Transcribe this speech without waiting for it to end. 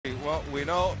we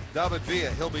know David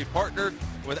Villa, he'll be partnered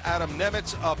with Adam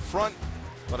Nemitz up front.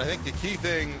 But I think the key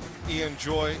thing, Ian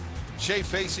Joy, Shea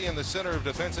Facey in the center of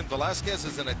defense, and Velasquez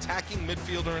is an attacking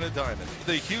midfielder and a diamond.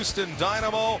 The Houston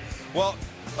Dynamo, well,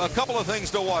 a couple of things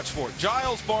to watch for.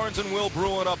 Giles Barnes and Will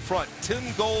Bruin up front.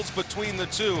 10 goals between the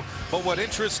two. But what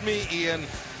interests me, Ian,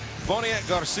 Boniek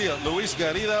Garcia, Luis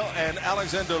Garrido, and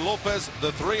Alexander Lopez,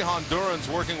 the three Hondurans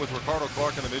working with Ricardo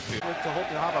Clark in the midfield. Look to hope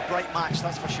to have a bright match,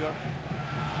 that's for sure.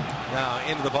 Now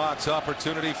into the box,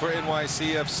 opportunity for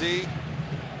NYCFC.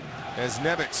 As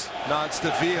Nemitz nods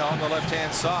to Villa on the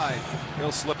left-hand side.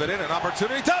 He'll slip it in, an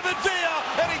opportunity. David Villa,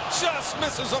 and he just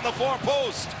misses on the far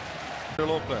post.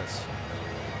 Lopez.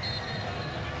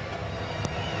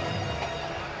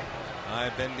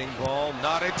 High bending ball,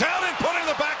 nodded down and put in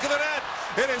the back of the net.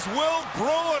 It is Will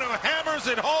Bruin who hammers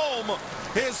it home.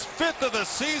 His 5th of the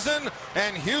season,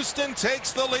 and Houston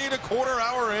takes the lead a quarter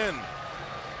hour in.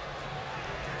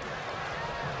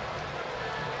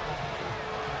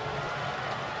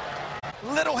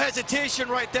 Little hesitation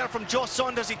right there from Josh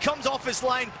Saunders. He comes off his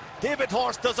line. David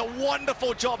Horst does a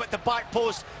wonderful job at the back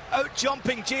post,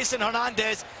 out-jumping Jason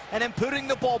Hernandez and then putting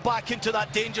the ball back into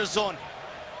that danger zone.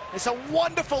 It's a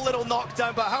wonderful little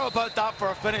knockdown, but how about that for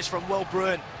a finish from Will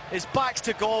Bruin? His back's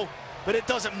to goal, but it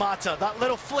doesn't matter. That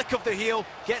little flick of the heel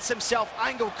gets himself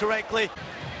angled correctly.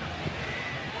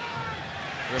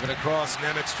 Driven across,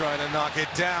 Nemitz trying to knock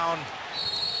it down.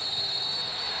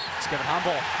 He's given a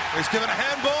handball. He's given a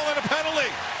handball and a penalty.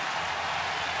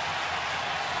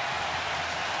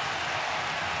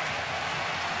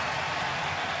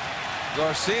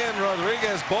 Garcia and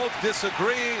Rodriguez both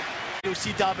disagree. You'll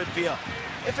see David Villa.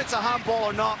 If it's a handball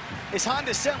or not, his hand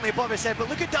is certainly above his head, but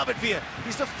look at David Villa.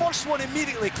 He's the first one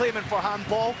immediately claiming for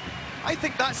handball. I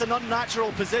think that's an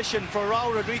unnatural position for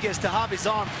Raul Rodriguez to have his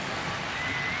arm.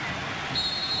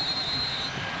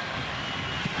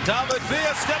 David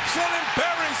Villa steps in and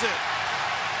buries it.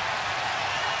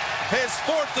 His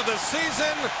 4th of the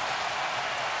season.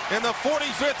 In the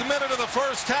 45th minute of the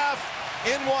first half,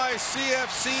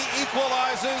 NYCFC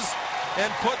equalizes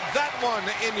and put that one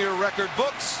in your record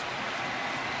books.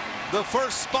 The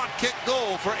first spot kick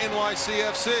goal for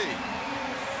NYCFC.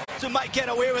 So might get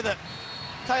away with it.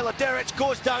 Tyler Derrich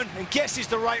goes down and guesses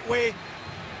the right way,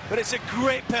 but it's a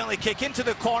great penalty kick into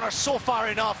the corner, so far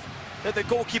enough that the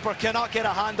goalkeeper cannot get a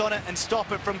hand on it and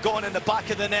stop it from going in the back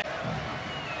of the net.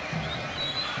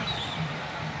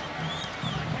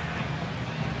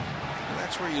 And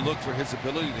that's where you look for his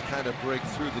ability to kind of break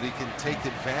through, that he can take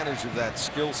advantage of that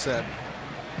skill set.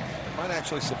 It might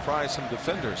actually surprise some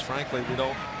defenders. Frankly, we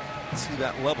don't see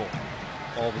that level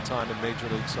all the time in Major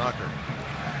League Soccer.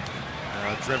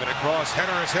 Driven across,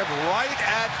 header is hit right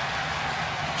at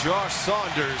Josh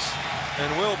Saunders,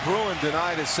 and Will Bruin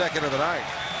denied his 2nd of the night.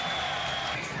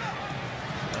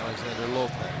 Alexander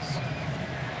Lopez.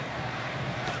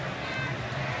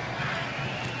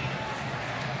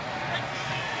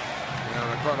 Now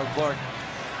Ricardo Clark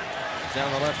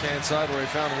down the left-hand side where he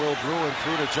found Will Bruin,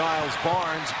 through to Giles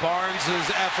Barnes. Barnes'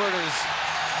 effort is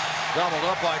doubled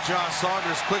up by Josh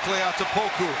Saunders, quickly out to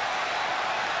Poku.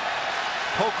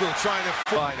 Poku trying to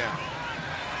fly now.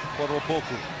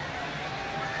 Poku.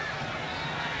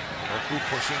 Poku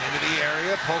pushing into the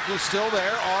area. Poku still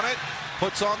there on it.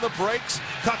 Puts on the brakes.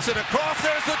 Cuts it across.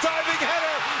 There's the diving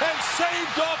header. And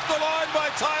saved off the line by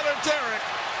Tyler Derrich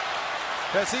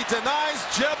as he denies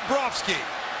Jeb Brofsky.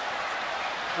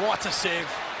 What a save.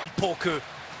 Poku.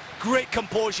 Great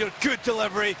composure, good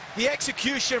delivery. The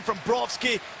execution from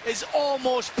Brofsky is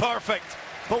almost perfect.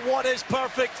 But what is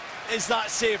perfect is that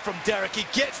save from Derrich. He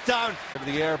gets down. In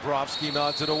the air, Brofsky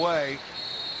nods it away.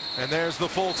 And there's the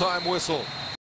full-time whistle.